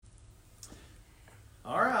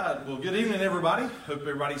right. Well, good evening, everybody. Hope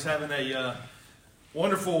everybody's having a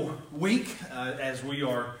wonderful week as we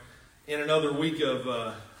are in another week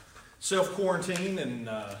of self-quarantine and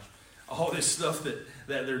all this stuff that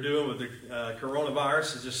they're doing with the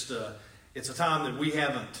coronavirus. It's just it's a time that we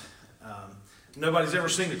haven't. Nobody's ever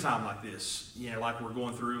seen a time like this. You know, like we're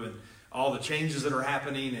going through, and all the changes that are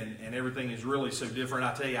happening, and everything is really so different.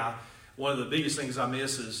 I tell you, one of the biggest things I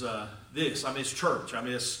miss is this. I miss church. I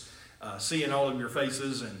miss seeing all of your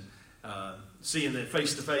faces and seeing the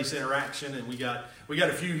face-to-face interaction. And we got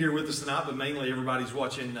a few here with us tonight, but mainly everybody's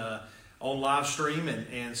watching on live stream.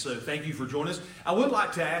 And so thank you for joining us. I would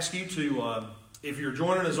like to ask you to, if you're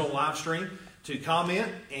joining us on live stream, to comment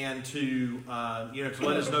and to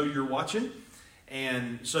let us know you're watching,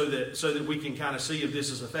 and so that we can kind of see if this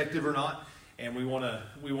is effective or not. And we want to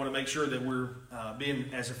make sure that we're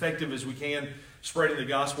being as effective as we can, spreading the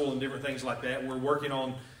gospel and different things like that. We're working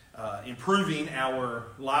on improving our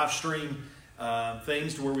live stream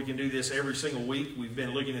things to where we can do this every single week. We've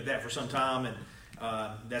been looking at that for some time, and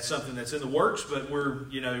that's something that's in the works. But we're,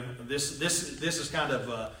 this is kind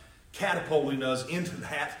of catapulting us into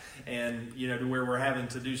that, and to where we're having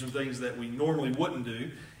to do some things that we normally wouldn't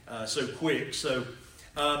do so quick. So,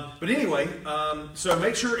 but anyway, so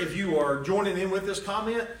make sure if you are joining in with this,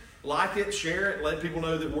 comment, like it, share it, let people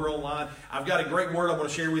know that we're online. I've got a great word I want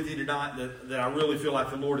to share with you tonight that I really feel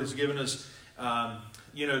like the Lord has given us,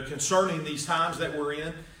 concerning these times that we're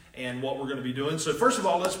in and what we're going to be doing. So first of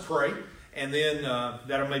all, let's pray, and then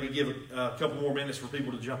that'll maybe give a couple more minutes for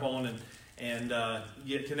people to jump on and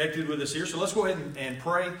get connected with us here. So let's go ahead and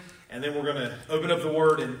pray, and then we're going to open up the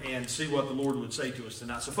Word and see what the Lord would say to us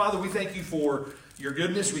tonight. So Father, we thank you for your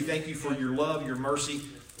goodness. We thank you for your love, your mercy.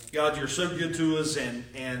 God, you're so good to us, and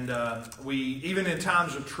we, even in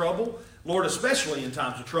times of trouble, Lord, especially in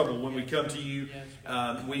times of trouble, when we come to you,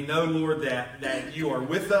 we know, Lord, that you are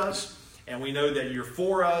with us, and we know that you're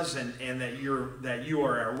for us, and that you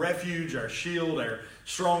are our refuge, our shield, our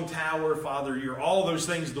strong tower. Father, you're all those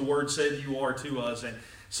things the Word said you are to us, and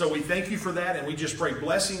so we thank you for that, and we just pray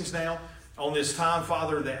blessings now on this time,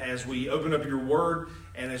 Father, that as we open up your Word,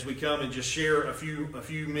 and as we come and just share a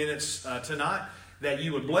few minutes tonight, that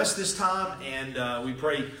you would bless this time, and we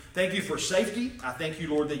pray, thank you for safety. I thank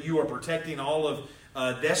you, Lord, that you are protecting all of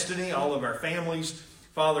Destiny, all of our families,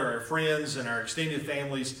 Father, our friends, and our extended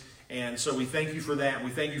families. And so we thank you for that.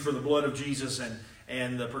 We thank you for the blood of Jesus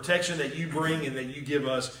and the protection that you bring and that you give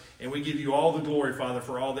us. And we give you all the glory, Father,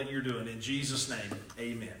 for all that you're doing. In Jesus' name,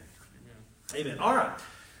 amen. Amen. All right.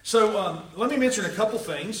 So let me mention a couple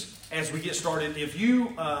things as we get started. If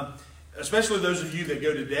you, especially those of you that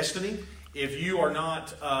go to Destiny, if you are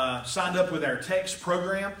not signed up with our text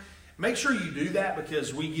program, make sure you do that,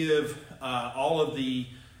 because we give all of the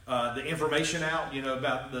information out,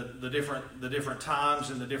 about the different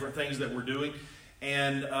times and the different things that we're doing.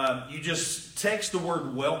 And you just text the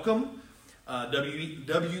word welcome, WELCOME.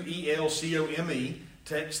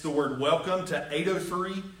 Text the word welcome to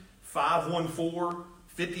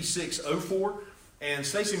 803-514-5604. And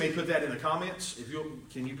Stacy may put that in the comments.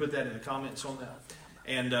 Can you put that in the comments on that?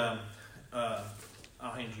 And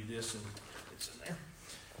I'll hand you this, and it's in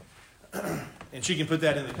there. And she can put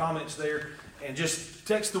that in the comments there. And just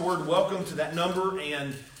text the word welcome to that number,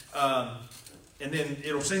 and then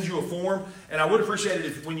it'll send you a form. And I would appreciate it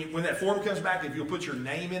if when that form comes back, if you'll put your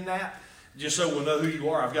name in that, just so we'll know who you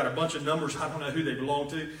are. I've got a bunch of numbers. I don't know who they belong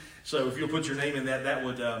to. So if you'll put your name in that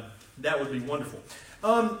would be wonderful.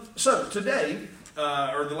 So today,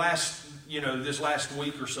 or this last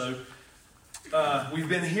week or so, we've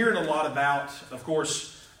been hearing a lot about, of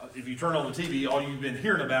course, if you turn on the TV, all you've been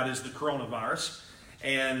hearing about is the coronavirus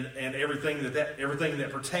and everything that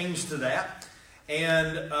pertains to that.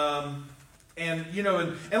 And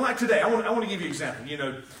like today, I want to give you an example.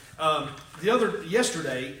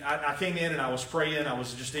 Yesterday, I came in and I was praying. I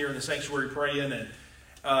was just here in the sanctuary praying, and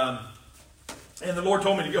the Lord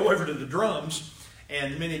told me to go over to the drums.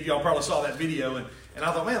 And many of y'all probably saw that video, and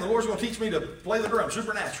I thought, man, the Lord's going to teach me to play the drum,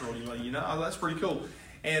 supernatural, that's pretty cool.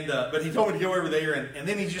 And but He told me to go over there, and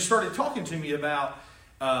then He just started talking to me about,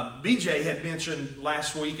 BJ had mentioned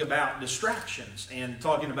last week about distractions, and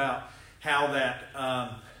talking about how that,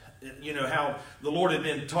 how the Lord had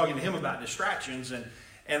been talking to him about distractions, and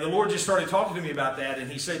the Lord just started talking to me about that, and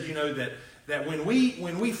He said, that when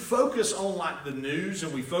we focus on like the news,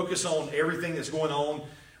 and we focus on everything that's going on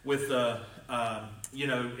with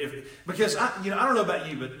because I don't know about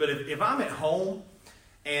you, but if I'm at home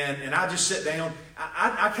and I just sit down,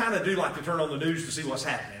 I kind of do like to turn on the news to see what's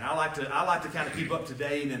happening. I like to kind of keep up to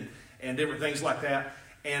date and different things like that.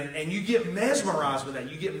 And you get mesmerized by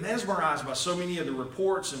that. You get mesmerized by so many of the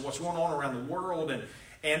reports and what's going on around the world.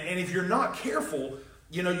 And if you're not careful,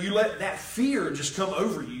 you let that fear just come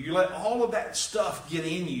over you. You let all of that stuff get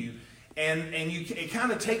in you, and it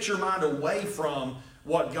kind of takes your mind away from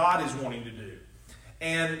what God is wanting to do.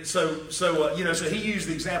 And so he used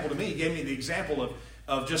the example to me. He gave me the example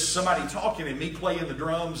of just somebody talking and me playing the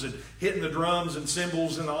drums and hitting the drums and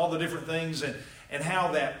cymbals and all the different things, and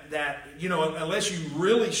how that unless you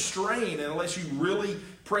really strain and unless you really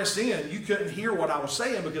press in, you couldn't hear what I was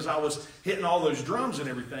saying because I was hitting all those drums and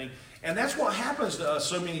everything. And that's what happens to us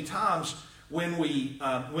so many times when we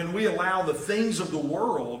allow the things of the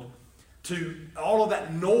world to, all of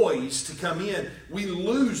that noise to come in. We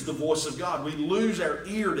lose the voice of God. We lose our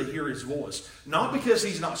ear to hear His voice. Not because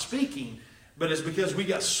He's not speaking, but it's because we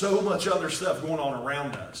got so much other stuff going on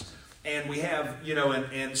around us. And we have,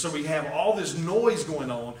 and so we have all this noise going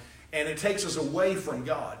on, and it takes us away from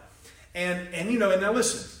God. And now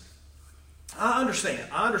listen, I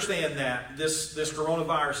understand that this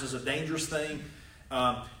coronavirus is a dangerous thing.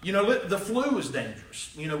 The flu is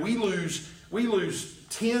dangerous. We lose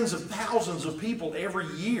tens of thousands of people every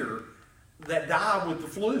year that die with the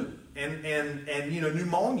flu and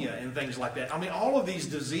pneumonia and things like that. I mean, all of these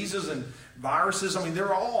diseases and viruses, I mean,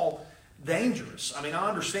 they're all dangerous. I mean, I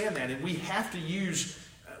understand that, and we have to use.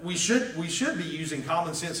 We should be using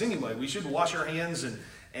common sense anyway. We should wash our hands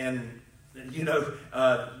and do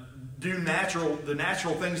the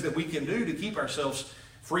natural things that we can do to keep ourselves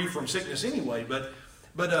free from sickness anyway. But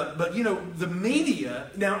the media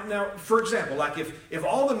now, for example, like if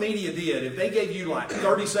all the media did, if they gave you like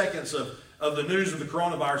 30 seconds of the news of the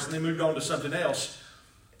coronavirus and then moved on to something else,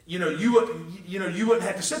 you wouldn't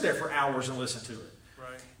have to sit there for hours and listen to it.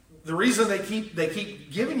 The reason they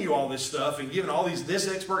keep giving you all this stuff and giving all this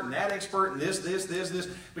expert and that expert and this,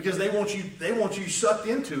 because they want you sucked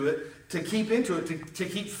into it, to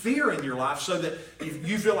keep fear in your life so that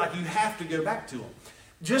you feel like you have to go back to them.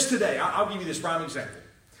 Just today, I'll give you this prime example.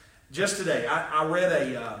 Just today, I read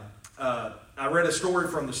a story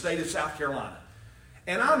from the state of South Carolina.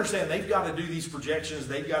 And I understand they've got to do these projections,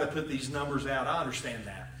 they've got to put these numbers out. I understand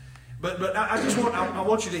that. But I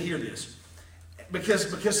want you to hear this.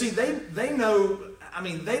 Because see, they know, I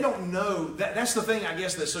mean, they don't know, that's the thing I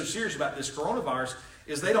guess that's so serious about this coronavirus,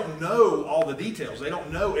 is they don't know all the details. They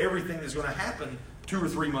don't know everything that's going to happen 2 or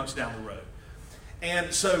 3 months down the road.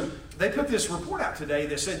 And so they put this report out today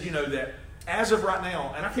that said, that as of right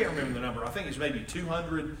now, and I can't remember the number, I think it's maybe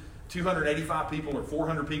 285 people or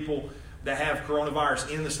 400 people that have coronavirus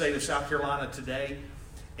in the state of South Carolina today.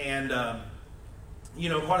 And,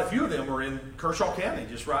 quite a few of them are in Kershaw County,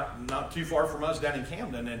 just not too far from us down in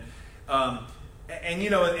Camden. But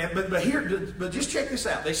just check this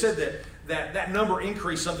out. They said that number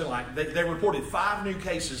increased something like, they reported 5 new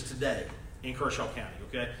cases today in Kershaw County,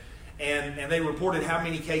 okay? And they reported how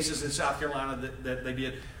many cases in South Carolina that they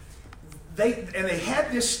did. They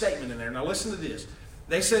had this statement in there. Now listen to this.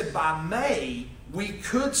 They said by May, we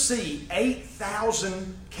could see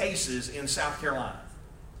 8,000 cases in South Carolina.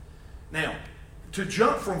 Now, to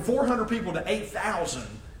jump from 400 people to 8,000,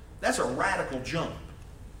 that's a radical jump,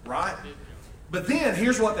 right? But then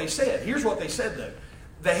here's what they said. Here's what they said, though.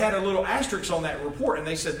 They had a little asterisk on that report, and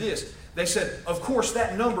they said this. They said, of course,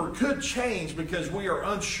 that number could change because we are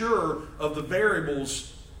unsure of the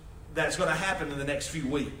variables that's going to happen in the next few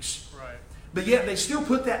weeks. Right. But yet they still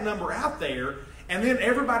put that number out there, and then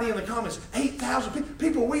everybody in the comments, 8,000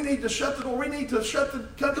 people, we need to shut the door. We need to shut the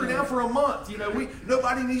country down for a month.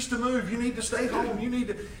 Nobody needs to move. You need to stay home. You need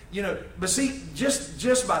to, But see,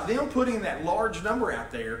 just by them putting that large number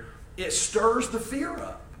out there, it stirs the fear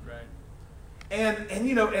up. Right.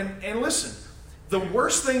 And listen, the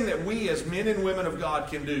worst thing that we as men and women of God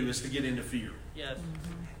can do is to get into fear. Yes.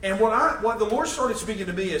 And what the Lord started speaking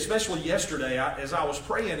to me, especially yesterday, as I was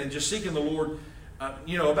praying and just seeking the Lord,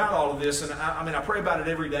 about all of this. And I pray about it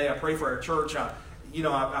every day. I pray for our church.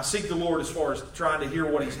 I seek the Lord as far as trying to hear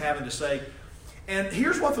what He's having to say. And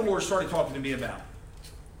here's what the Lord started talking to me about.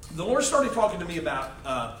 The Lord started talking to me about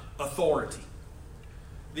authority.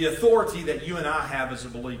 The authority that you and I have as a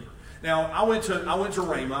believer. Now, I went to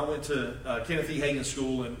Rhema. I went to Kenneth E. Hagin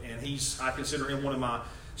School, and I consider him one of my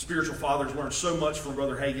spiritual fathers. Learned so much from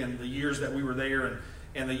Brother Hagin the years that we were there,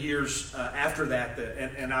 and the years after that.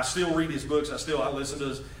 And I still read his books. I listened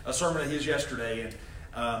to a sermon of his yesterday and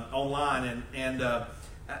online, and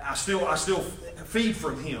I still feed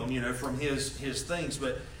from him, from his things.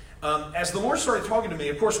 But as the Lord started talking to me,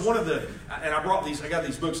 of course, I got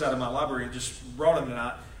these books out of my library and just brought them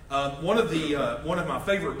tonight. One of my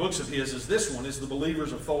favorite books of his is this one, is The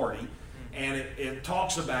Believer's Authority. And it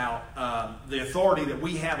talks about the authority that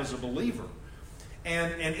we have as a believer.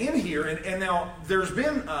 And in here, and now there's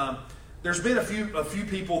been there's been a few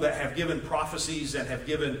people that have given prophecies and have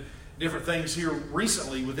given different things here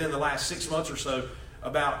recently within the last 6 months or so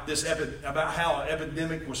about this about how an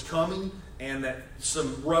epidemic was coming and that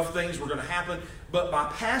some rough things were going to happen. But by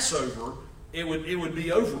Passover, it would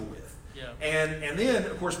be over with. Yeah. And then,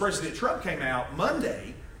 of course, President Trump came out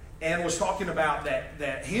Monday and was talking about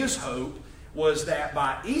that his hope was that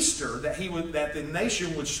by Easter that the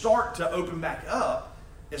nation would start to open back up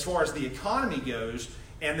as far as the economy goes,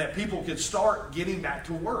 and that people could start getting back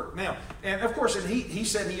to work. Now, and of course, and he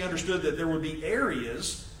said he understood that there would be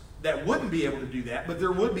areas that wouldn't be able to do that, but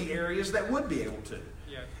there would be areas that would be able to.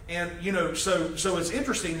 Yeah. And so it's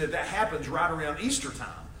interesting that happens right around Easter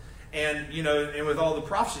time, and and with all the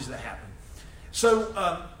prophecies that happen. So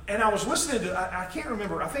and I was listening to I can't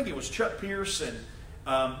remember, I think it was Chuck Pierce,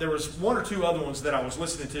 and there was one or two other ones that I was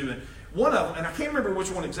listening to, and one of them, and I can't remember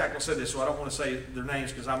which one exactly said this, so I don't want to say their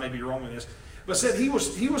names because I may be wrong in this, but said he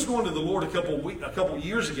was going to the Lord a couple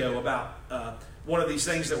years ago about one of these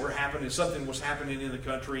things that were happening. Something was happening in the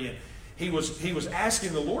country, and he was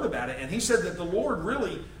asking the Lord about it, and he said that the Lord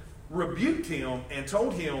really rebuked him and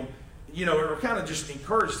told him, or kind of just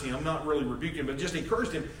encouraged him, not really rebuked him, but just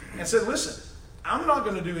encouraged him and said, listen, I'm not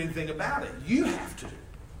going to do anything about it. You have to.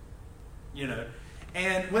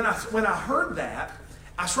 And when I heard that,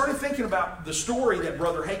 I started thinking about the story that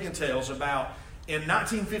Brother Hagin tells about in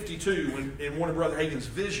 1952, in one of Brother Hagin's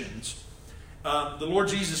visions. The Lord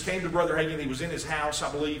Jesus came to Brother Hagin. He was in his house,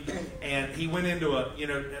 I believe, and he went into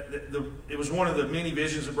it was one of the many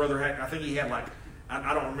visions of Brother Hagin. I think he had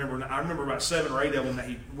I don't remember. I remember about 7 or 8 of them that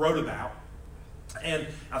he wrote about, and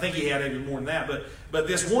I think he had even more than that. But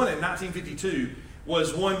this one in 1952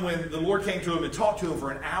 was one when the Lord came to him and talked to him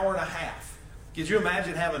for an hour and a half. Could you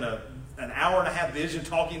imagine having an hour and a half vision,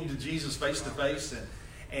 talking to Jesus face to face?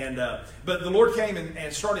 But the Lord came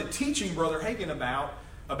and started teaching Brother Hagin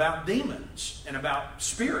about demons and about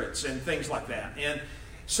spirits and things like that. And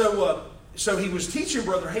so he was teaching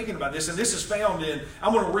Brother Hagin about this, and this is found in.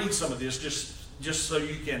 I'm going to read some of this just so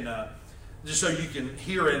you can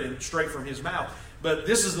hear it and straight from his mouth. But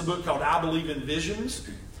this is the book called I Believe in Visions,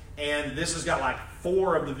 and this has got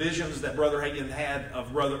 4 of the visions that Brother Hagin had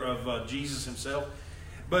of Jesus himself.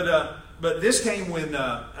 But this came when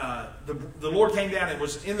the Lord came down and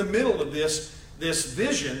was in the middle of this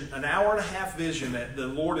vision, an hour and a half vision that the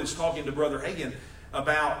Lord is talking to Brother Hagin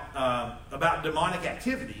about demonic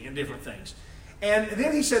activity and different things. And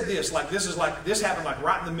then he said this happened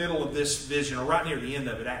right in the middle of this vision, or right near the end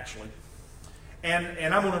of it actually.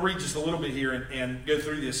 And I'm going to read just a little bit here and go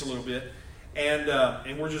through this a little bit,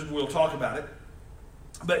 and we'll talk about it.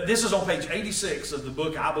 But this is on page 86 of the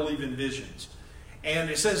book I Believe in Visions.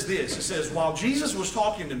 And it says this. It says, while Jesus was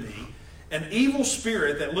talking to me, an evil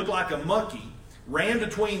spirit that looked like a monkey ran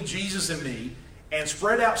between Jesus and me and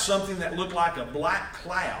spread out something that looked like a black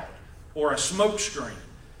cloud or a smoke screen.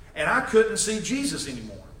 And I couldn't see Jesus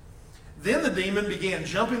anymore. Then the demon began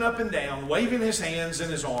jumping up and down, waving his hands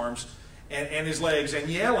and his arms and his legs, and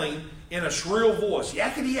yelling in a shrill voice,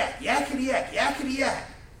 yakety-yak, yakety-yak, yakety-yak.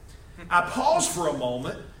 I paused for a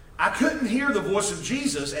moment. I couldn't hear the voice of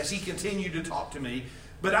Jesus as he continued to talk to me,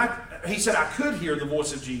 he said I could hear the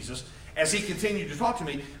voice of Jesus as he continued to talk to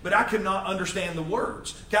me, but I could not understand the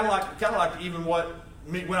words. Kind of like even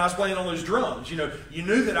when I was playing on those drums. You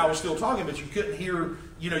knew that I was still talking, but you couldn't hear.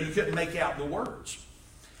 You couldn't make out the words.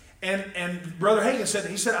 And Brother Hagin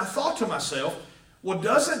said, I thought to myself, well,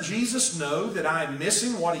 doesn't Jesus know that I'm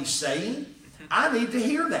missing what he's saying? I need to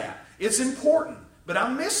hear that. It's important, but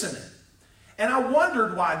I'm missing it. And I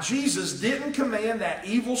wondered why Jesus didn't command that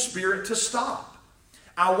evil spirit to stop.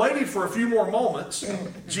 I waited for a few more moments.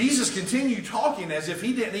 Jesus continued talking as if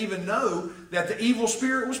he didn't even know that the evil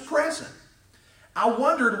spirit was present. I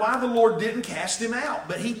wondered why the Lord didn't cast him out,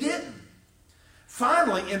 but he didn't.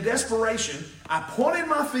 Finally, in desperation, I pointed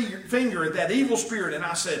my finger at that evil spirit and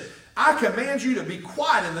I said, I command you to be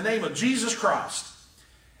quiet in the name of Jesus Christ.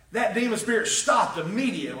 That demon spirit stopped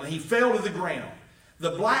immediately. He fell to the ground.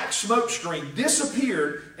 The black smoke screen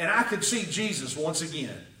disappeared and I could see Jesus once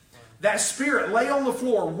again. That spirit lay on the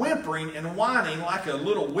floor whimpering and whining like a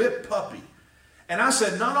little whipped puppy. And I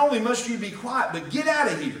said, not only must you be quiet, but get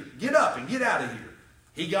out of here. Get up and get out of here.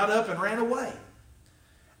 He got up and ran away.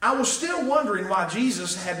 I was still wondering why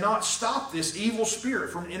Jesus had not stopped this evil spirit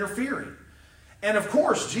from interfering. And of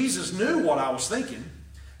course, Jesus knew what I was thinking.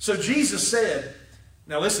 So Jesus said,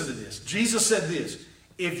 now listen to this. Jesus said this,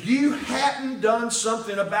 if you hadn't done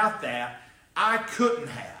something about that, I couldn't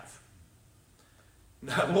have.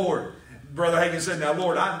 Now, Lord, Brother Hagin said, now,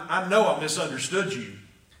 Lord, I know I misunderstood you.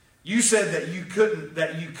 You said that you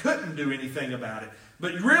couldn't do anything about it.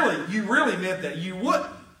 But you really meant that you wouldn't.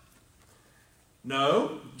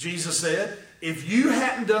 No, Jesus said, if you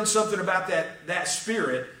hadn't done something about that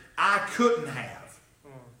spirit, I couldn't have.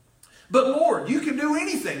 But Lord, you can do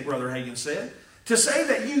anything, Brother Hagin said. To say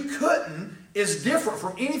that you couldn't is different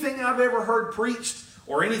from anything I've ever heard preached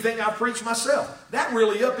or anything I've preached myself. That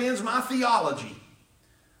really upends my theology.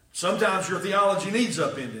 Sometimes your theology needs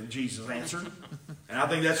upending, Jesus answered. And I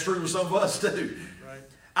think that's true with some of us too. Right.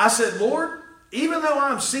 I said, Lord, even though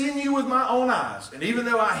I'm seeing you with my own eyes, and even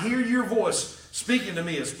though I hear your voice speaking to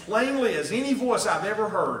me as plainly as any voice I've ever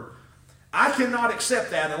heard, I cannot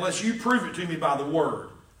accept that unless you prove it to me by the word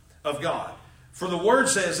of God. For the word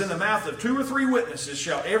says, in the mouth of 2 or 3 witnesses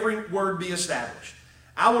shall every word be established.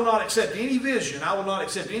 I will not accept any vision. I will not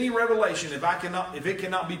accept any revelation if it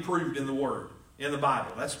cannot be proved in the word, in the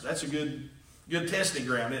Bible. That's a good testing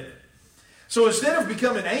ground, isn't it? So instead of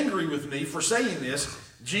becoming angry with me for saying this,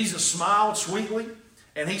 Jesus smiled sweetly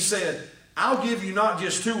and he said, I'll give you not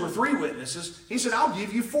just 2 or 3 witnesses. He said, I'll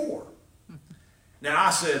give you 4. Now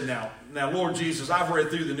I said, now Lord Jesus, I've read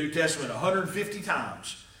through the New Testament 150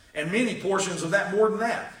 times. And many portions of that more than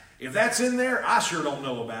that. If that's in there, I sure don't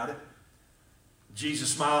know about it.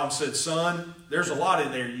 Jesus smiled and said, son, there's a lot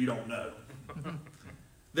in there you don't know.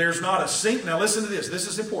 There's not a single, now listen to this, this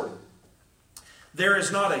is important. There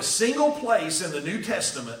is not a single place in the New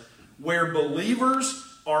Testament where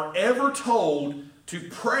believers are ever told to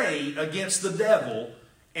pray against the devil,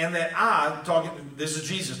 and that this is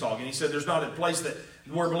Jesus talking, he said there's not a place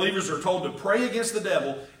where believers are told to pray against the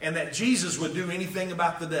devil and that Jesus would do anything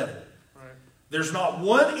about the devil. Right. There's not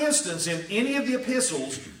one instance in any of the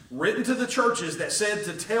epistles written to the churches that said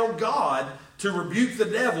to tell God to rebuke the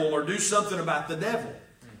devil or do something about the devil.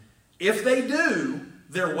 If they do,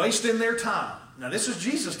 they're wasting their time. Now this is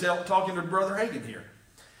Jesus talking to Brother Hagin here.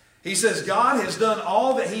 He says God has done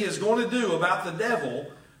all that he is going to do about the devil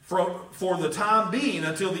for the time being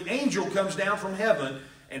until the angel comes down from heaven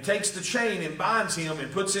and takes the chain and binds him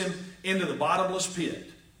and puts him into the bottomless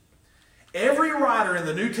pit. Every writer in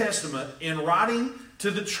the New Testament, in writing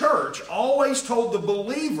to the church, always told the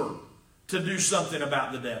believer to do something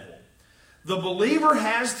about the devil. The believer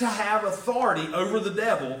has to have authority over the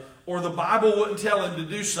devil, or the Bible wouldn't tell him to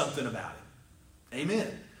do something about it.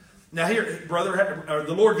 Amen. Now here,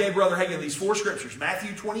 the Lord gave Brother Hagin these 4 scriptures.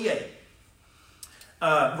 Matthew 28,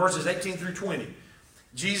 verses 18 through 20.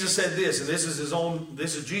 Jesus said this, and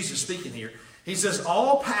this is Jesus speaking here. He says,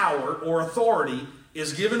 all power or authority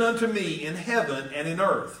is given unto me in heaven and in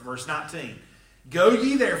earth. Verse 19. Go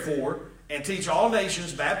ye therefore and teach all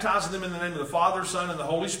nations, baptizing them in the name of the Father, Son, and the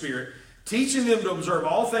Holy Spirit, teaching them to observe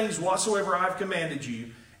all things whatsoever I have commanded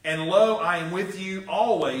you. And lo, I am with you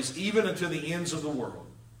always, even unto the ends of the world.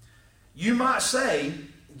 You might say,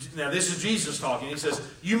 now this is Jesus talking, he says,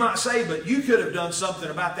 you might say, but you could have done something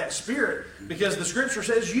about that spirit because the scripture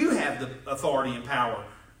says you have the authority and power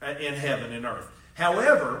in heaven and earth.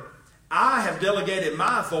 However, I have delegated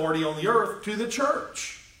my authority on the earth to the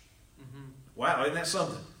church. Mm-hmm. Wow, isn't that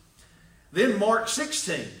something? Then Mark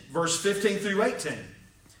 16, verse 15 through 18.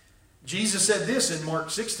 Jesus said this in Mark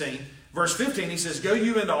 16, verse 15, he says, go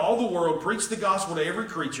you into all the world, preach the gospel to every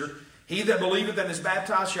creature. He that believeth and is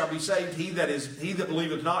baptized shall be saved. He that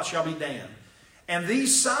believeth not shall be damned. And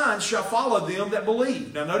these signs shall follow them that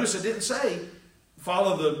believe. Now notice it didn't say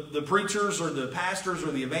follow the preachers or the pastors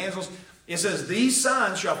or the evangelists. It says these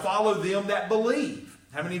signs shall follow them that believe.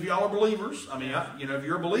 How many of y'all are believers? I mean, if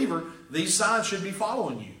you're a believer, these signs should be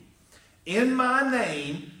following you. In my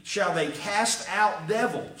name shall they cast out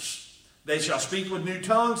devils. They shall speak with new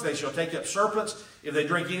tongues. They shall take up serpents. If they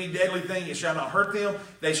drink any deadly thing, it shall not hurt them.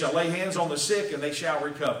 They shall lay hands on the sick, and they shall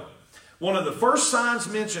recover. One of the first signs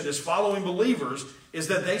mentioned as following believers is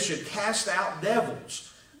that they should cast out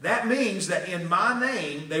devils. That means that in my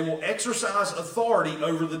name, they will exercise authority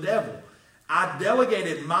over the devil. I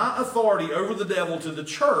delegated my authority over the devil to the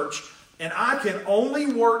church, and I can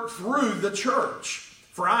only work through the church,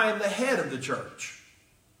 for I am the head of the church.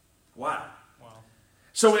 Wow.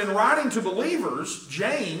 So in writing to believers,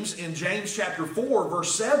 James, in James chapter 4,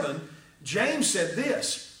 verse 7, James said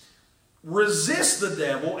this, resist the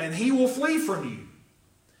devil and he will flee from you.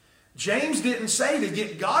 James didn't say to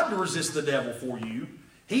get God to resist the devil for you.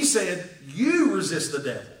 He said, you resist the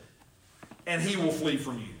devil and he will flee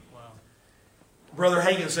from you. Wow. Brother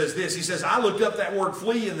Hagin says this, he says, I looked up that word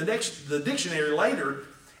flee in the dictionary later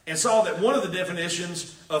and saw that one of the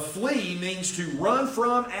definitions of flee means to run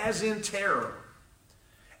from as in terror.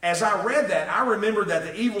 As I read that, I remembered that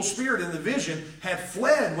the evil spirit in the vision had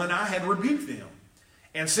fled when I had rebuked them.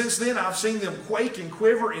 And since then, I've seen them quake and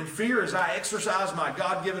quiver in fear as I exercise my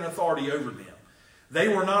God-given authority over them. They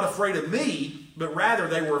were not afraid of me, but rather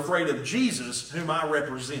they were afraid of Jesus, whom I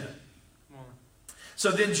represent. So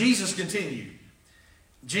then Jesus continued.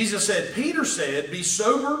 Jesus said, Peter said, be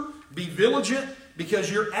sober, be vigilant,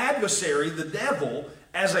 because your adversary, the devil,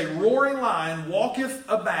 as a roaring lion, walketh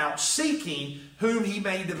about, seeking whom he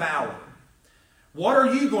may devour. What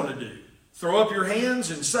are you going to do? Throw up your hands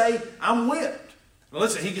and say, I'm whipped. Now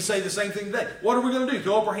listen, he could say the same thing today. What are we going to do?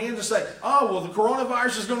 Throw up our hands and say, oh, well, the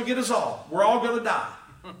coronavirus is going to get us all. We're all going to die.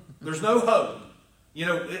 There's no hope. You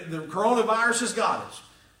know, the coronavirus has got us.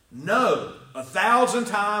 No. 1,000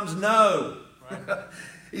 times no. Right.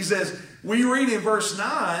 He says, we read in verse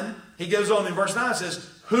 9, he goes on in verse 9, says,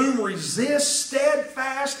 whom resist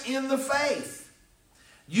steadfast in the faith.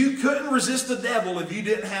 You couldn't resist the devil if you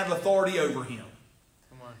didn't have authority over him.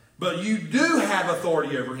 But you do have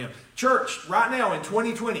authority over him. Church, right now in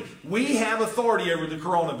 2020, we have authority over the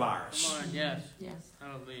coronavirus. Come on, yes. Yes.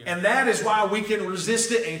 Hallelujah. And that is why we can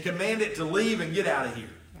resist it and command it to leave and get out of here.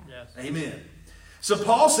 Yes. Amen. So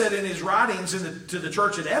Paul said in his writings to the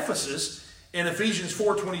church at Ephesus, in Ephesians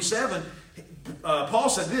 4:27, Paul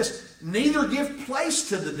said this, neither give place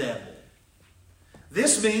to the devil.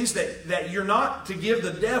 This means that you're not to give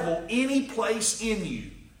the devil any place in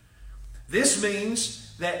you. This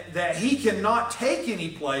means that he cannot take any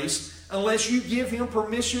place unless you give him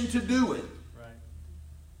permission to do it. Right.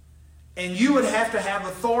 And you would have to have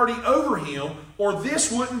authority over him, or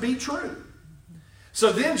this wouldn't be true.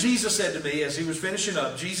 So then Jesus said to me, as he was finishing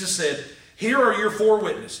up, Jesus said, here are your 4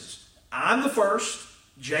 witnesses. I'm the first,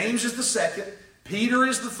 James is the second, Peter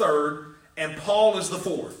is the third, and Paul is the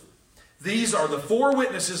fourth. These are the 4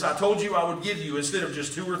 witnesses I told you I would give you instead of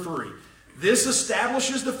just 2 or 3. This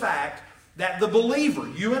establishes the fact that the believer,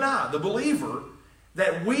 you and I, the believer,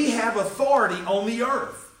 that we have authority on the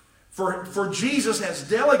earth. For Jesus has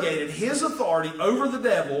delegated his authority over the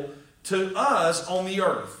devil to us on the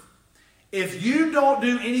earth. If you don't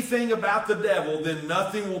do anything about the devil, then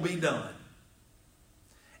nothing will be done.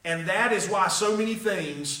 And that is why so many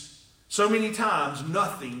things, so many times,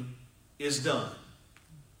 nothing is done.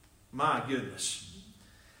 My goodness.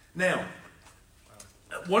 Now,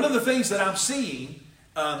 one of the things that I'm seeing,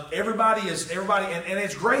 everybody, and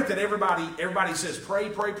it's great that everybody says, pray,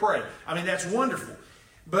 pray, pray. I mean, that's wonderful.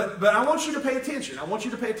 But I want you to pay attention. I want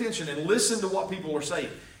you to pay attention and listen to what people are saying.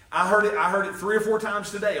 I heard it 3 or 4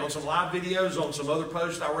 times today on some live videos, on some other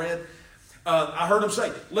posts I read. I heard them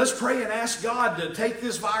say, let's pray and ask God to take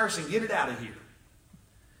this virus and get it out of here.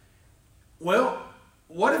 Well,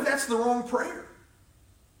 what if that's the wrong prayer?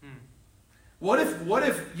 What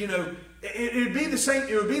if you know, it would be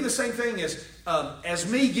the same thing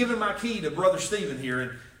as me giving my key to Brother Stephen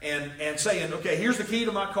here and saying, okay, here's the key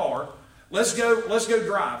to my car. Let's go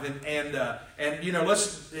drive and you know,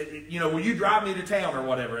 will you drive me to town or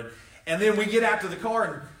whatever? And then we get out to the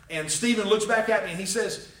car and Stephen looks back at me and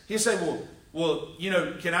he'll say, well, you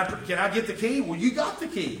know, can I get the key? Well, you got the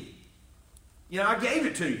key. You know, I gave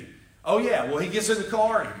it to you. Oh yeah. Well, he gets in the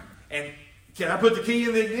car and can I put the key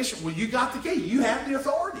in the ignition? Well, you got the key. You have the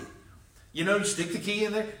authority. You know, you stick the key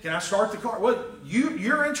in there. Can I start the car? Well,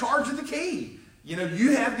 you're in charge of the key. You know, if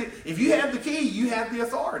you have the key, you have the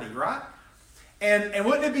authority, right? And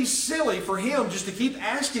wouldn't it be silly for him just to keep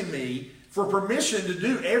asking me for permission to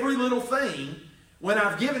do every little thing when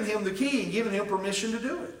I've given him the key and given him permission to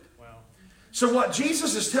do it? Wow. So what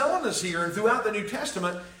Jesus is telling us here and throughout the New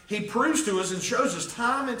Testament, he proves to us and shows us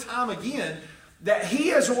time and time again that he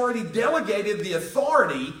has already delegated the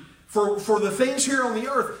authority for the things here on the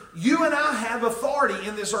earth. You and I have authority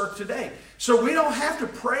in this earth today. So we don't have to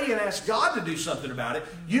pray and ask God to do something about it.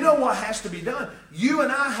 You know what has to be done? You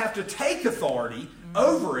and I have to take authority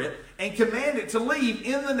over it and command it to leave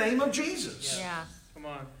in the name of Jesus. Yeah. Come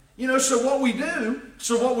on. You know, so what we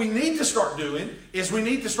need to start doing is we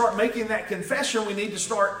need to start making that confession. We need to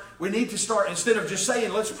start, instead of just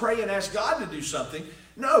saying, let's pray and ask God to do something.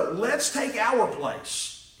 No, let's take our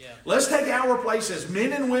place. Yeah. Let's take our place as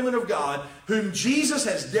men and women of God whom Jesus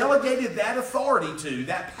has delegated that authority to,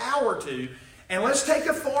 that power to, and let's take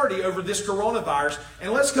authority over this coronavirus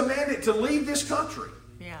and let's command it to leave this country.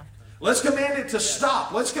 Yeah. Let's command it to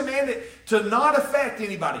stop. Let's command it to not affect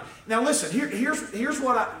anybody. Now listen, here's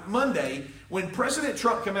what Monday, when President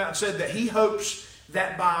Trump came out and said that he hopes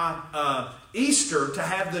that by Easter to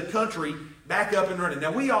have the country back up and running.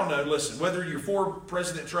 Now we all know, listen, whether you're for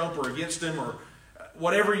President Trump or against him or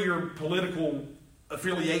whatever your political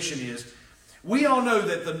affiliation is, we all know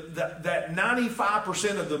that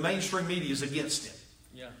 95% of the mainstream media is against him.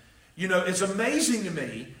 Yeah. You know, it's amazing to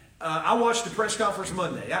me. I watched the press conference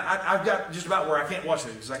Monday. I've got just about where I can't watch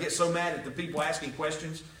it because I get so mad at the people asking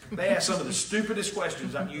questions. They ask some of the stupidest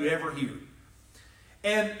questions that you ever hear.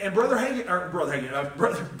 And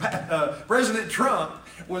President Trump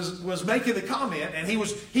was making the comment, and he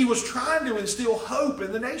was trying to instill hope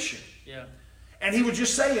in the nation. Yeah. And he was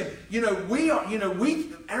just saying,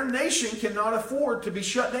 our nation cannot afford to be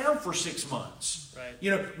shut down for 6 months.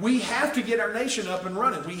 Right. We have to get our nation up and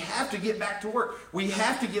running. We have to get back to work. We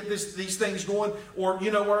have to get these things going, or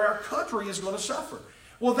our country is going to suffer.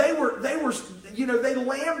 Well, they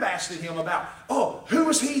lambasted him about, who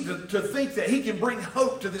is he to think that he can bring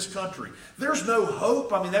hope to this country? There's no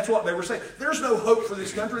hope. I mean, that's what they were saying. There's no hope for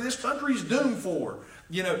this country. This country's doomed for.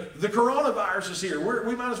 The coronavirus is here.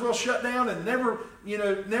 We might as well shut down and never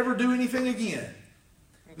do anything again.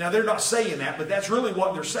 Now, they're not saying that, but that's really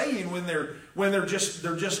what they're saying when they're just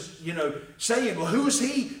saying, well, who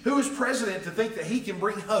is president to think that he can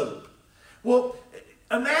bring hope? Well,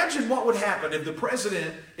 imagine what would happen if the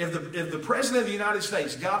president of the United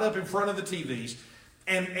States got up in front of the TVs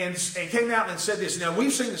and came out and said this. Now,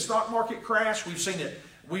 we've seen the stock market crash. We've seen it.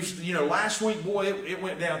 Last week, boy, it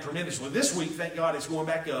went down tremendously. This week, thank God, it's going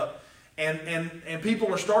back up, and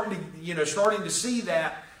people are starting to see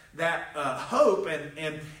that hope,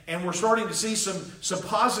 and we're starting to see some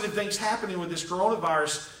positive things happening with this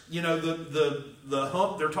coronavirus. The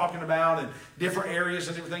hump they're talking about in different areas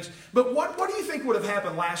and different things. But what do you think would have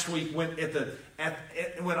happened last week when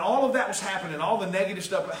all of that was happening, all the negative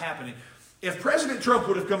stuff was happening? If President Trump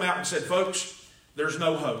would have come out and said, "Folks, there's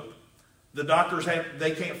no hope. The doctors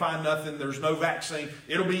they can't find nothing. There's no vaccine.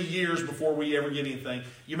 It'll be years before we ever get anything.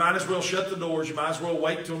 You might as well shut the doors. You might as well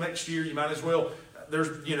wait till next year. You might as well."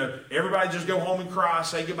 Everybody just go home and cry,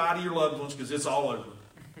 say goodbye to your loved ones because it's all over.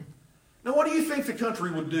 Now, what do you think the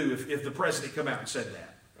country would do if the president come out and said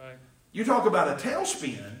that? Right. You talk about a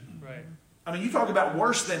tailspin. Right. I mean, you talk about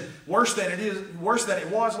worse than it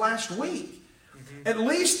was last week. Mm-hmm. At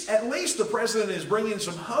least the president is bringing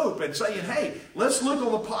some hope and saying, "Hey, let's look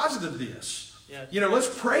on the positive of this. Yes. Let's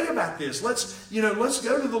pray about this. Let's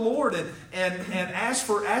go to the Lord and ask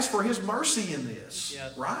for His mercy in this."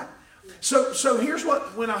 Yes. Right. So here's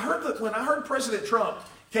what when I heard President Trump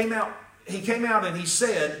came out and he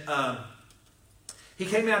said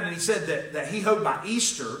that he hoped by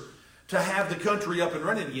Easter to have the country up and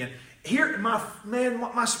running again. Here,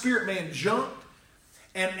 my spirit man jumped,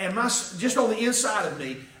 and just on the inside of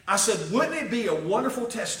me, I said, wouldn't it be a wonderful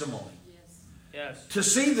testimony? Yes. To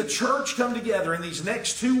see the church come together in these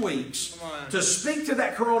next 2 weeks to speak to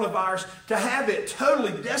that coronavirus, to have it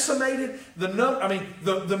totally decimated,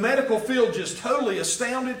 the medical field just totally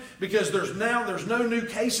astounded because there's no new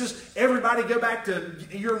cases. Everybody go back to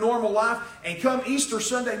your normal life, and come Easter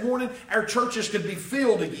Sunday morning, our churches could be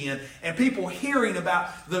filled again, and people hearing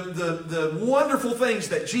about the wonderful things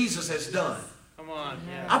that Jesus has done. Come on.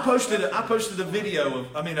 Yeah. I posted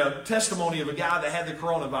a testimony of a guy that had the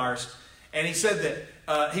coronavirus. And he said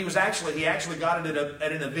that he actually got it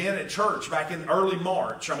at an event at church back in early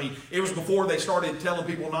March. I mean, it was before they started telling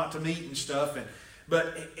people not to meet and stuff.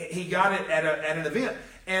 But he got it at an event.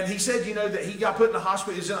 And he said, that he got put in the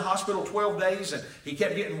hospital. He was in the hospital 12 days, and he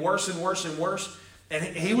kept getting worse and worse and worse. And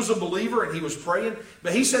he was a believer, and he was praying.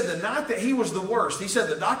 But he said the night that he was the worst, he said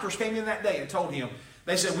the doctors came in that day and told him,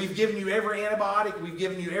 they said, "We've given you every antibiotic. We've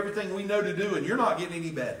given you everything we know to do, and you're not getting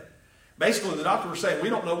any better." Basically, the doctor was saying, "We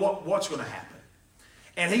don't know what's going to happen."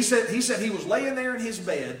 And he said he was laying there in his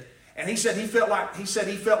bed, and he said he felt like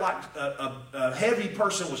a heavy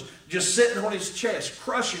person was just sitting on his chest,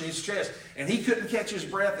 crushing his chest, and he couldn't catch his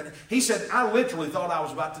breath. And he said, "I literally thought I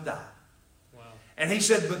was about to die." Wow. And he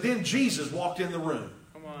said, but then Jesus walked in the room.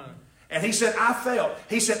 Come on. And he said, I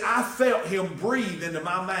felt Him breathe into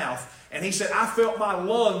my mouth. And he said, I felt my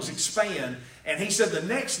lungs expand. And he said the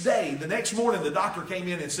next morning, the doctor came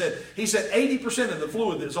in and said, 80% of the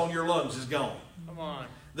fluid that's on your lungs is gone. Come on.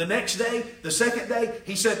 The next day, the second day,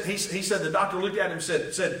 he said the doctor looked at him and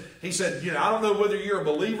said, I don't know whether you're a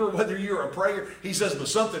believer, whether you're a prayer. He says, but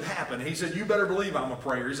something happened. He said, you better believe I'm a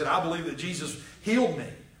prayer. He said, I believe that Jesus healed me.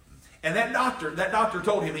 And that doctor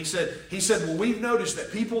told him, he said, well, we've noticed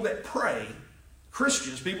that people that pray,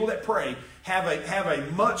 Christians, people that pray, have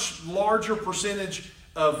a much larger percentage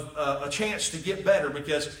of a chance to get better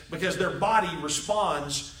because their body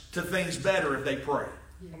responds to things better if they pray.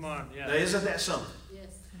 Yes. Come on, yeah. Now, isn't that something? Yes.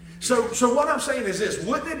 So what I'm saying is this: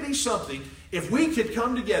 wouldn't it be something if we could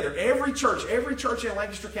come together, every church in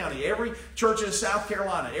Lancaster County, every church in South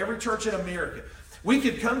Carolina, every church in America, we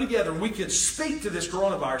could come together and we could speak to this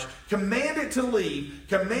coronavirus, command it to leave,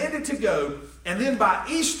 command it to go, and then by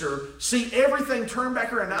Easter, see everything turn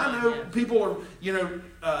back around. Now, I know people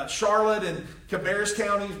are, Charlotte and Cabarrus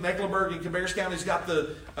counties, Mecklenburg and Cabarrus counties got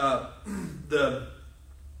the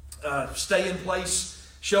stay in place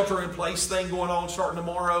shelter-in-place thing going on starting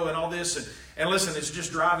tomorrow and all this. And listen, it's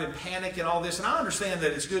just driving panic and all this. And I understand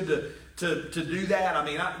that it's good to do that. I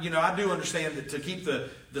mean, I do understand that to keep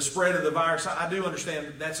the spread of the virus. I do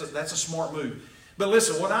understand that's a smart move. But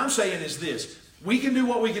listen, what I'm saying is this. We can do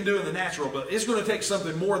what we can do in the natural, but it's going to take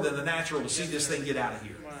something more than the natural to see this thing get out of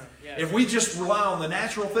here. If we just rely on the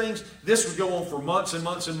natural things, this would go on for months and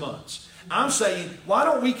months and months. I'm saying, why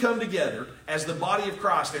don't we come together as the body of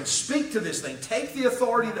Christ and speak to this thing? Take the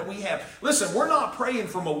authority that we have. Listen, we're not praying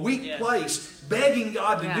from a weak place, begging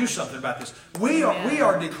God to do something about this. We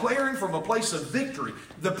are declaring from a place of victory.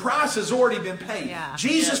 The price has already been paid.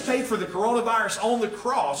 Jesus paid for the coronavirus on the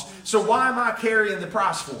cross, so why am I carrying the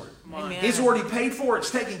price for it? He's already paid for it.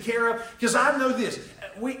 It's taken care of. Because I know this.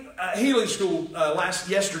 Healing School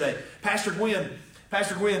yesterday, Pastor Gwen,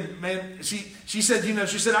 man, she said,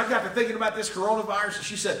 she said, I got to thinking about this coronavirus, and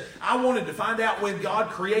she said, I wanted to find out when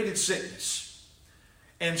God created sickness.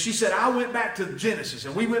 And she said, I went back to Genesis,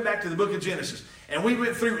 and we went back to the book of Genesis, and we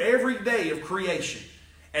went through every day of creation.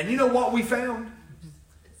 And you know what we found?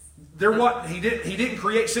 He didn't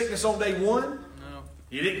create sickness on day 1.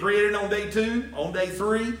 He didn't create it on day 2, on day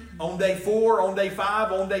 3, on day 4, on day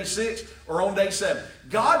 5, on day 6, or on day 7.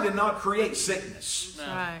 God did not create sickness. No.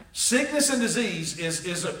 Right. Sickness and disease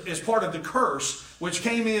is part of the curse which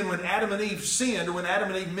came in when Adam and Eve sinned, or when Adam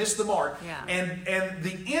and Eve missed the mark. Yeah. And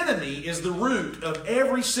the enemy is the root of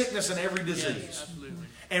every sickness and every disease. Yes, absolutely.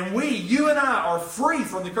 And you and I are free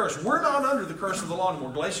from the curse. We're not under the curse of the law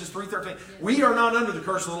anymore. Galatians 3:13. We are not under the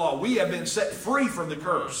curse of the law. We have been set free from the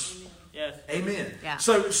curse. Yes. Amen. Yeah.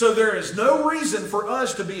 So there is no reason for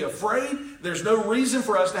us to be afraid. There's no reason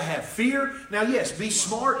for us to have fear. Now, yes, be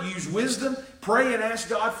smart, use wisdom, pray and ask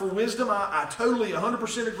God for wisdom. I totally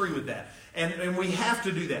 100% agree with that. And we have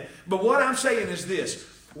to do that. But what I'm saying is this.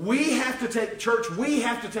 We have to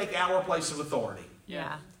take our place of authority.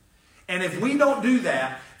 Yeah. And if we don't do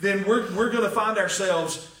that, then we're going to find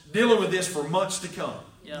ourselves dealing with this for months to come.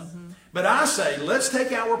 Yeah. Mm-hmm. But I say, let's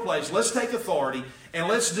take our place, let's take authority, and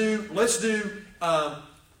let's see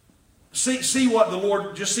what the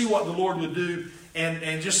Lord would do,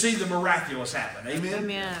 and just see the miraculous happen. Amen.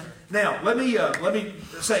 Amen. Now let me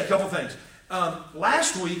say a couple things.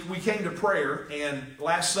 Last week we came to prayer, and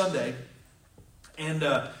last Sunday, and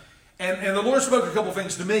the Lord spoke a couple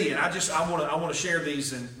things to me, and I want to share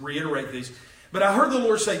these and reiterate these. But I heard the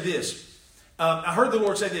Lord say this.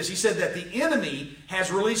 He said that the enemy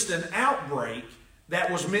has released an outbreak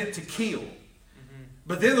that was meant to kill. Mm-hmm.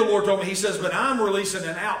 But then the Lord told me, He says, but I'm releasing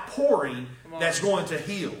an outpouring that's going to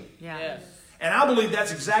heal. Yeah. Yes. And I believe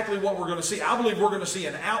that's exactly what we're going to see. I believe we're going to see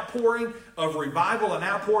an outpouring of revival, an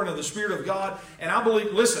outpouring of the Spirit of God. And I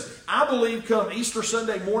believe come Easter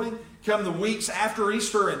Sunday morning, come the weeks after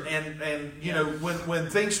Easter, and when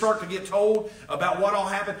things start to get told about what all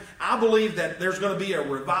happened, I believe that there's going to be a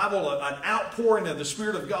revival, an outpouring of the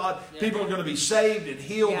Spirit of God. Yeah. People are going to be saved and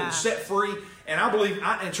healed and set free. And I believe,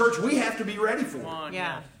 in church, we have to be ready for it.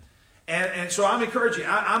 Yeah. And so I'm encouraging,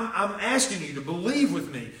 I'm asking you to believe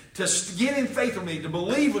with me, to get in faith with me, to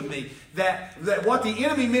believe with me that what the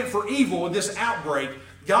enemy meant for evil with this outbreak,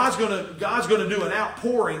 God's going to do an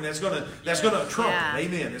outpouring that's going to trump it.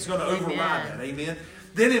 Amen. It's going to override that. Amen.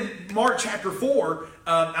 Then in Mark chapter 4,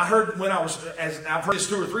 I've heard this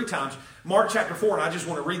 2 or 3 times. Mark chapter 4, and I just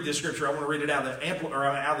want to read this scripture. I want to read it out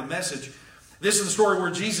of the Message. This is the story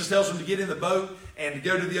where Jesus tells them to get in the boat and to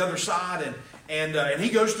go to the other side, and he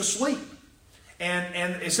goes to sleep.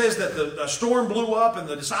 And it says that a storm blew up, and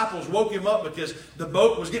the disciples woke him up because the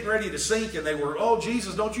boat was getting ready to sink, and they were, "Oh,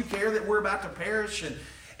 Jesus, don't you care that we're about to perish?"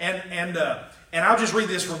 And I'll just read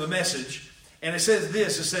this from the Message. And it says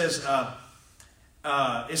this. It says,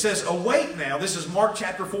 "Awake now." This is Mark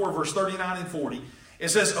chapter 4, verse 39 and 40. It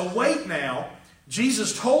says, "Awake now.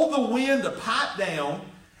 Jesus told the wind to pipe down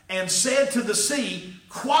and said to the sea,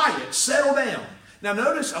 'Quiet, settle down.'" Now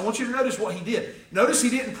notice, I want you to notice what he did. Notice he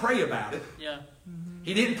didn't pray about it. Yeah.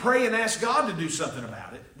 He didn't pray and ask God to do something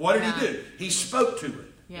about it. What did he do? He spoke to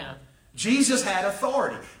it. Yeah. Jesus had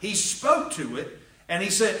authority. He spoke to it, and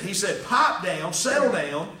he said, "Pipe down, settle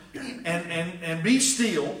down, and be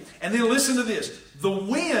still." And then listen to this. The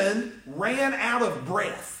wind ran out of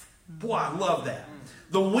breath. Boy, I love that.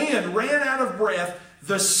 The wind ran out of breath.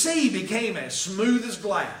 The sea became as smooth as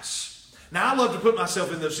glass. Now, I love to put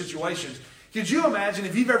myself in those situations. Could you imagine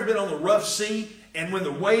if you've ever been on the rough sea, and when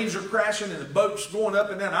the waves are crashing and the boat's going up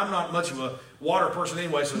and down? I'm not much of a water person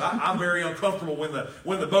anyway, so I'm very uncomfortable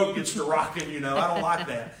when the boat gets to rocking. I don't like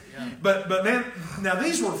that. Yeah. But man, now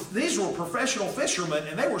these were professional fishermen,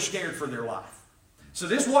 and they were scared for their life. So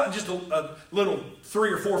this wasn't just a little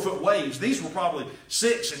 3 or 4 foot waves. These were probably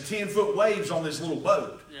 6 and 10 foot waves on this little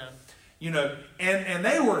boat. Yeah. You know, and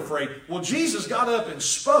they were afraid. Well, Jesus got up and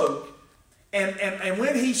spoke, and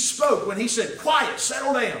when he spoke, when he said, quiet,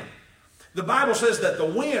 settle down, the Bible says that the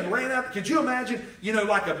wind ran out. Could you imagine, you know,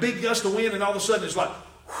 like a big gust of wind, and all of a sudden it's like,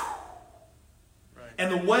 whew. Right.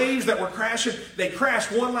 And the waves that were crashing, they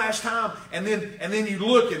crashed one last time, and then you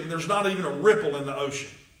look and there's not even a ripple in the ocean.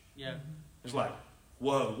 Yeah. It's like,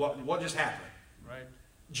 whoa, what just happened? Right.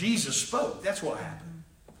 Jesus spoke. That's what happened.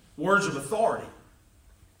 Words of authority.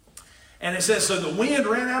 And it says, so the wind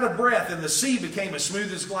ran out of breath and the sea became as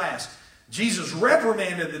smooth as glass. Jesus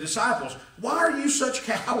reprimanded the disciples. Why are you such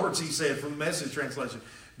cowards, he said from the Message translation.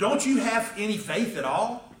 Don't you have any faith at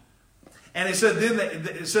all? And it said,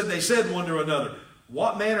 they said one to another,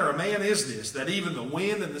 what manner of man is this, that even the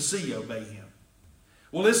wind and the sea obey him?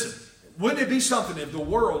 Well, listen, wouldn't it be something if the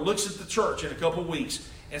world looks at the church in a couple of weeks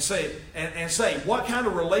and say, what kind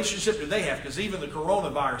of relationship do they have? Because even the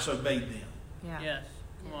coronavirus obeyed them. Yeah. Yes.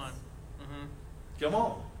 Come on. Come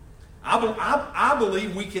on. I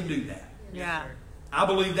believe we can do that. Yeah. I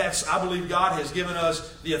believe God has given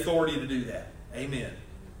us the authority to do that. Amen.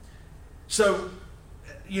 So,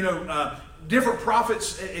 you know, different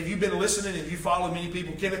prophets, if you've been listening, if you follow many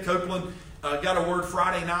people, Kenneth Copeland got a word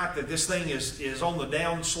Friday night that this thing is on the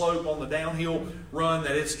down slope, on the downhill run,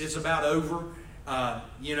 that it's about over.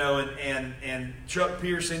 You know, and Chuck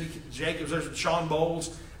Pierce, Cindy Jacobs, there's Sean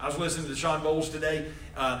Bowles. I was listening to Sean Bowles today.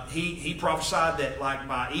 He prophesied that, like,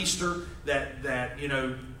 by Easter, that you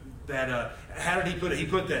know, that how did he put it? He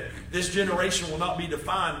put that this generation will not be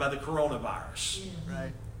defined by the coronavirus.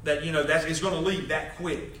 Right. That, you know, that it's going to leave that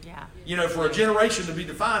quick. Yeah. You know, for a generation to be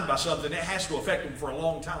defined by something, it has to affect them for a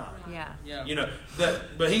long time. Yeah. Yeah. You know,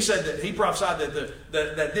 but he said that he prophesied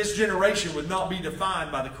that this generation would not be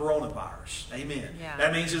defined by the coronavirus. Amen. Yeah.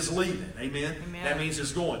 That means it's leaving. Amen. Amen. That means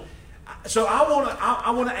it's going. So I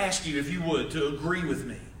want to ask you, if you would, to agree with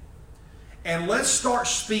me, and let's start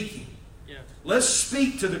speaking. Yeah. Let's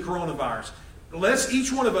speak to the coronavirus. Let's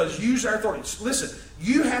each one of us use our authority. Listen,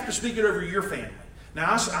 you have to speak it over your family.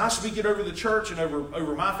 Now, I speak it over the church and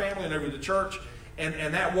over my family and over the church,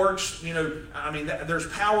 and that works. You know, I mean, there's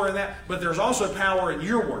power in that, but there's also power in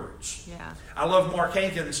your words. Yeah. I love Mark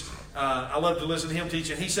Hankins. I love to listen to him teach,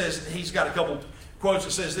 and he says, he's got a couple quotes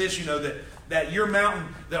that says this, you know, that your mountain,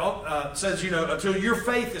 says, you know, until your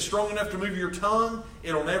faith is strong enough to move your tongue,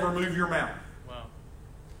 it'll never move your mountain. Wow.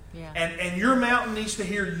 Yeah. And your mountain needs to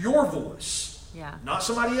hear your voice. Yeah. Not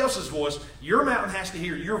somebody else's voice. Your mountain has to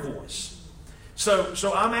hear your voice. So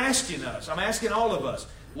I'm asking all of us,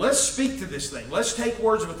 let's speak to this thing. Let's take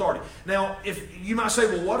words of authority. Now, if you might say,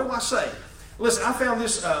 well, what do I say? Listen, I found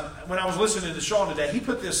this when I was listening to Sean today. He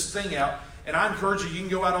put this thing out, and I encourage you can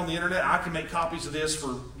go out on the internet. I can make copies of this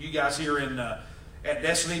for you guys here at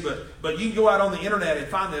Destiny, but you can go out on the internet and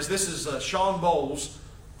find this. This is Sean Bowles,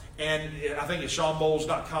 and I think it's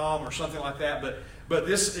SeanBowles.com or something like that. But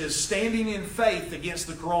this is Standing in Faith Against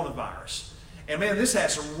the Coronavirus. And man, this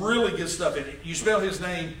has some really good stuff in it. You spell his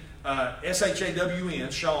name S-H-A-W-N,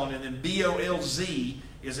 Sean, and then B-O-L-Z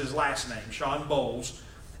is his last name, Sean Bowles.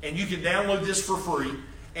 And you can download this for free.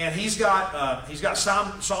 And he's got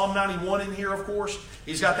Psalm 91 in here, of course.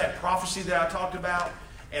 He's got that prophecy that I talked about,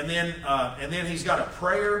 and then he's got a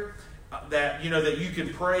prayer that you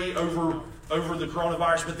can pray over the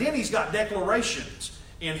coronavirus. But then he's got declarations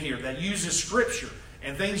in here that uses Scripture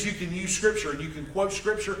and things you can use Scripture, and you can quote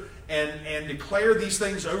Scripture and declare these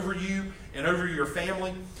things over you and over your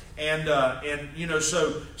family. And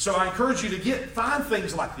so I encourage you to find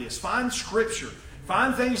things like this, find Scripture,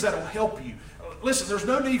 find things that will help you. Listen, there's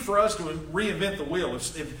no need for us to reinvent the wheel.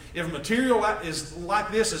 If material is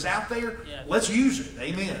like this is out there, yeah, let's use it.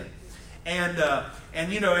 Amen.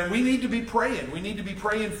 And we need to be praying. We need to be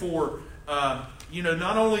praying for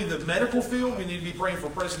not only the medical field. We need to be praying for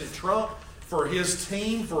President Trump, for his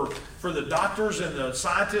team, for the doctors and the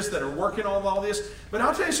scientists that are working on all this. But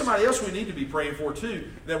I'll tell you somebody else we need to be praying for too,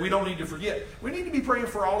 that we don't need to forget. We need to be praying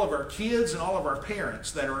for all of our kids and all of our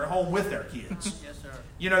parents that are at home with their kids. Yes, sir.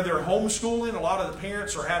 They're homeschooling. A lot of the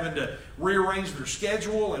parents are having to rearrange their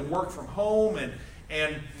schedule and work from home.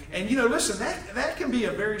 And listen, that can be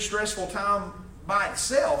a very stressful time by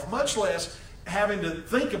itself, much less having to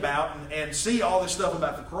think about and see all this stuff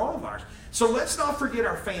about the coronavirus. So let's not forget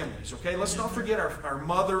our families, okay? Let's not forget our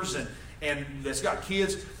mothers and that's got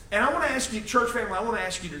kids. And I want to ask you, church family, I want to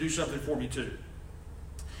ask you to do something for me too.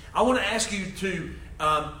 I want to ask you to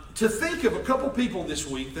think of a couple people this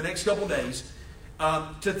week, the next couple days,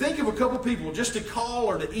 to think of a couple people just to call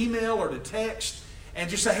or to email or to text and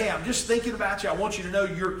just say, hey, I'm just thinking about you. I want you to know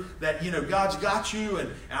that God's got you, and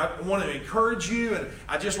I want to encourage you, and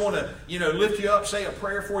I just want to lift you up, say a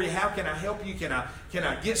prayer for you. How can I help you? Can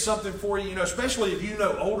I get something for you? Especially if you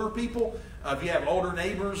know older people, if you have older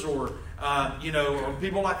neighbors or or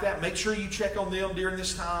people like that, make sure you check on them during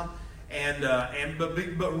this time,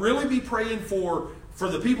 but really be praying for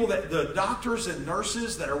the people, the doctors and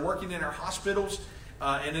nurses that are working in our hospitals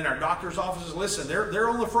and in our doctors' offices. Listen, they're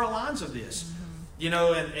on the front lines of this,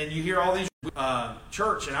 and you hear all these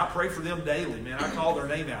church, and I pray for them daily, man. I call their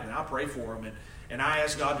name out and I pray for them, and I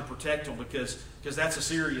ask God to protect them because that's a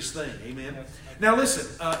serious thing. Amen. Now listen,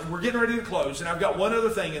 we're getting ready to close, and I've got one other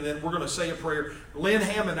thing, and then we're going to say a prayer. Lynn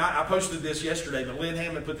Hammond, I posted this yesterday, but Lynn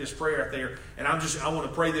Hammond put this prayer out there, and I want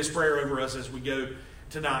to pray this prayer over us as we go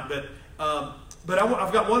tonight. But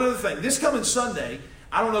I've got one other thing. This coming Sunday,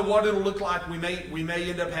 I don't know what it'll look like. We may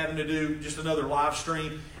end up having to do just another live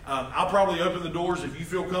stream. I'll probably open the doors. If you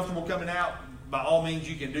feel comfortable coming out, by all means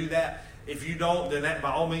you can do that. If you don't, then by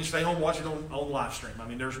all means stay home, watch it on live stream. I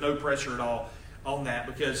mean, there's no pressure at all on that,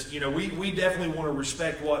 because we definitely want to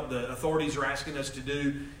respect what the authorities are asking us to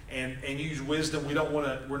do and use wisdom.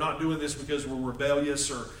 We're not doing this because we're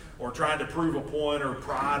rebellious or trying to prove a point or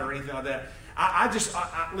pride or anything like that. I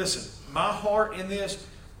listen, my heart in this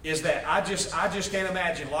is that I just can't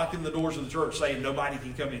imagine locking the doors of the church saying nobody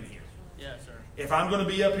can come in here. Yes, sir. If I'm going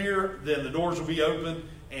to be up here, then the doors will be open,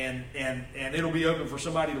 and it'll be open for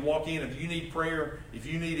somebody to walk in. If you need prayer, if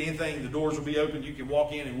you need anything, the doors will be open. You can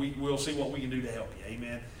walk in, and we'll see what we can do to help you.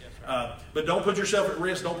 Amen. Yes, but don't put yourself at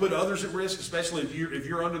risk. Don't put others at risk, especially if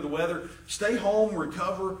you're under the weather. Stay home,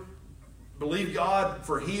 recover, believe God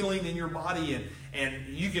for healing in your body, and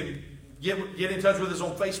you can get in touch with us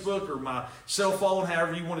on Facebook or my cell phone,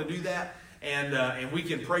 however you want to do that, and we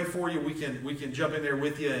can pray for you. We can jump in there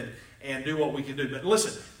with you and do what we can do. But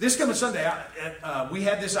listen, this coming Sunday, we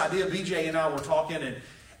had this idea. BJ and I were talking,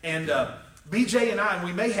 and BJ and I, and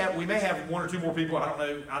we may have one or two more people. I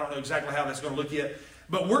don't know exactly how that's going to look yet,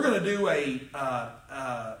 but we're going to do a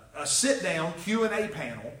sit down Q&A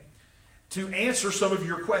panel to answer some of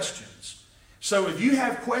your questions. So if you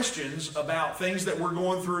have questions about things that we're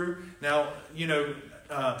going through now,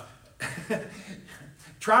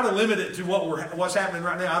 try to limit it to what's happening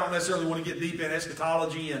right now. I don't necessarily want to get deep in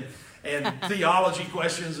eschatology and theology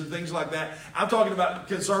questions and things like that. I'm talking about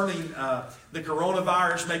concerning the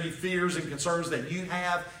coronavirus, maybe fears and concerns that you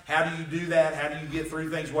have. How do you do that? How do you get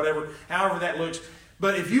through things? However that looks.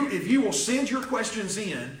 But if you will send your questions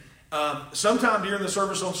in sometime during the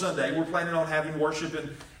service on Sunday, we're planning on having worship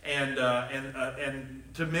and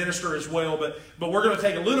to minister as well. But we're going to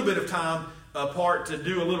take a little bit of time apart to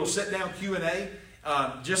do a little sit down Q&A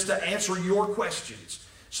just to answer your questions.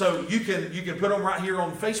 So you can put them right here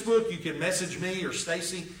on Facebook. You can message me or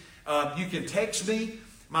Stacy. You can text me.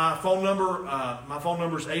 My phone number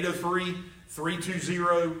is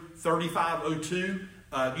 803-320-3502.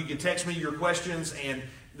 You can text me your questions, and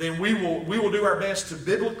then we will do our best to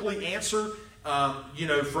biblically answer.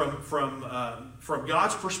 From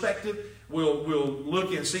God's perspective, we'll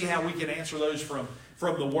look and see how we can answer those from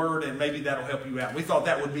the Word, and maybe that'll help you out. We thought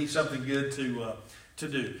that would be something good to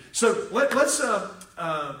do. So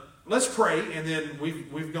let's pray, and then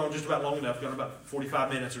we've gone just about long enough, gone about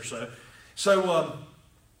 45 minutes or so. So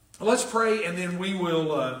let's pray, and then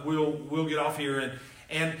we'll get off here.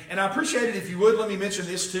 And I appreciate it if you would let me mention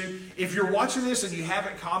this too. If you're watching this and you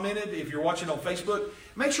haven't commented, if you're watching on Facebook,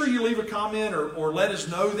 make sure you leave a comment or let us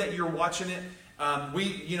know that you're watching it.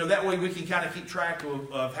 That way we can kind of keep track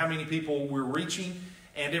of how many people we're reaching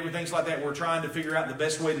and different things like that. We're trying to figure out the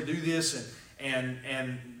best way to do this and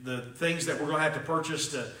the things that we're going to have to purchase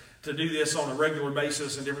to do this on a regular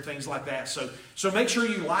basis and different things like that. So make sure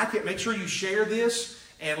you like it. Make sure you share this.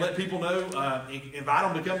 And let people know, invite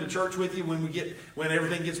them to come to church with you when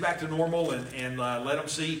everything gets back to normal, and let them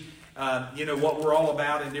see, what we're all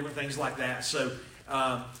about and different things like that. So,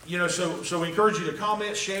 so we encourage you to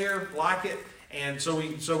comment, share, like it, and so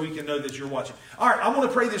we can know that you're watching. All right, I want to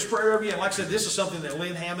pray this prayer over you. And like I said, this is something that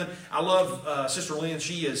Lynn Hammond, I love Sister Lynn.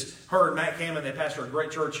 She is her and Matt Hammond. They pastor a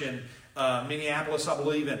great church in Minneapolis, I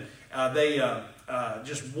believe, and they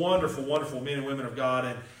just wonderful, wonderful men and women of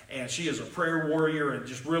God. And she is a prayer warrior and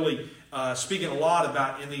just really speaking a lot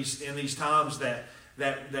about in these times that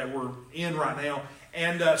we're in right now.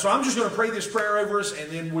 And so I'm just going to pray this prayer over us,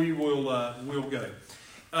 and then we'll go.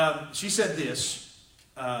 She said this.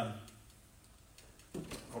 Hold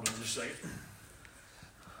on just a second.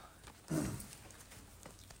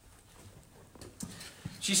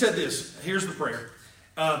 She said this. Here's the prayer.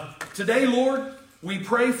 Today, Lord, we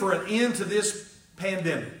pray for an end to this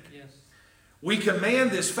pandemic. We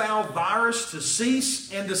command this foul virus to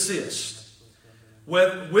cease and desist,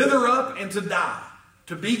 wither up and to die,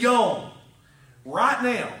 to be gone. Right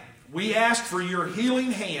now, we ask for your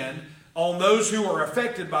healing hand on those who are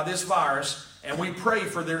affected by this virus, and we pray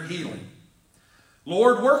for their healing.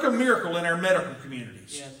 Lord, work a miracle in our medical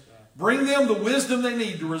communities. Yes, Bring them the wisdom they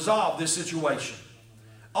need to resolve this situation.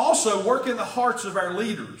 Also, work in the hearts of our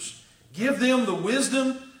leaders. Give them the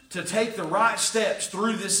wisdom to take the right steps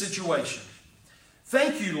through this situation.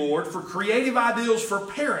 Thank you, Lord, for creative ideas for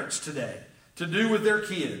parents today to do with their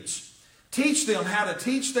kids. Teach them how to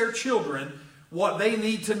teach their children what they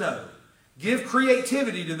need to know. Give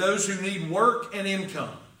creativity to those who need work and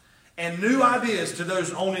income, and new ideas to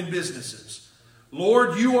those owning businesses.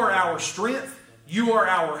 Lord, you are our strength, you are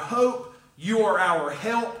our hope, you are our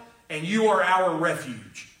help, and you are our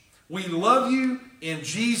refuge. We love you in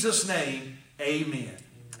Jesus' name. Amen.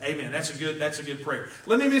 Amen. That's a good prayer.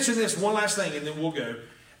 Let me mention this one last thing, and then we'll go.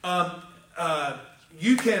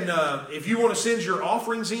 You can, if you want to send your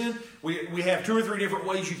offerings in, we have 2 or 3 different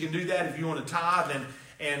ways you can do that. If you want to tithe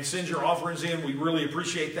and send your offerings in, we really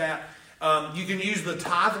appreciate that. You can use the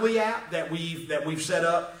Tithely app that we've set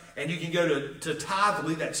up, and you can go to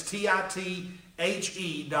Tithely. That's TITHE.LY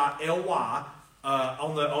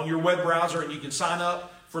on your web browser, and you can sign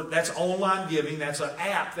up for. That's online giving. That's an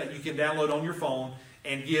app that you can download on your phone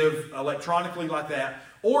and give electronically like that.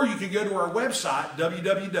 Or you can go to our website,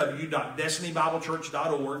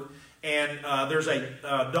 www.destinybiblechurch.org, and there's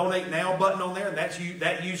a Donate Now button on there, and that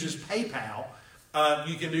uses PayPal.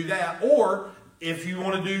 You can do that. Or if you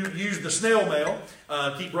want to use the snail mail,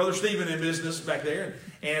 keep Brother Stephen in business back there,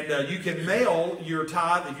 and you can mail your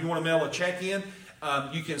tithe. If you want to mail a check in,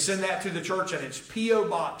 you can send that to the church, and it's P.O.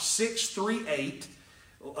 Box 638,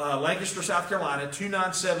 Lancaster, South Carolina,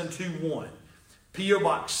 29721. P.O.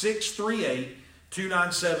 Box 638,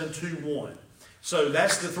 29721. So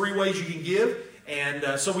that's the 3 ways you can give. And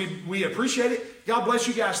so we appreciate it. God bless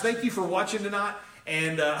you guys. Thank you for watching tonight.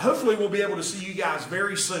 And hopefully we'll be able to see you guys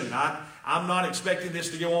very soon. I'm not expecting this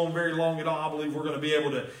to go on very long at all. I believe we're going to be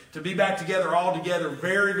able to be back together all together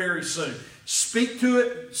very, very soon. Speak to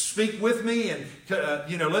it. Speak with me. And,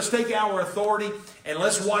 let's take our authority and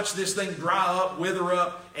let's watch this thing dry up, wither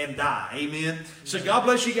up, and die. Amen. So God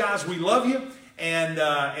bless you guys. We love you. And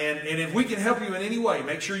if we can help you in any way,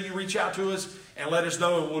 make sure you reach out to us and let us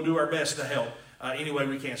know, and we'll do our best to help any way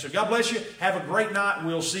we can. So God bless you. Have a great night, and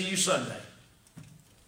we'll see you Sunday.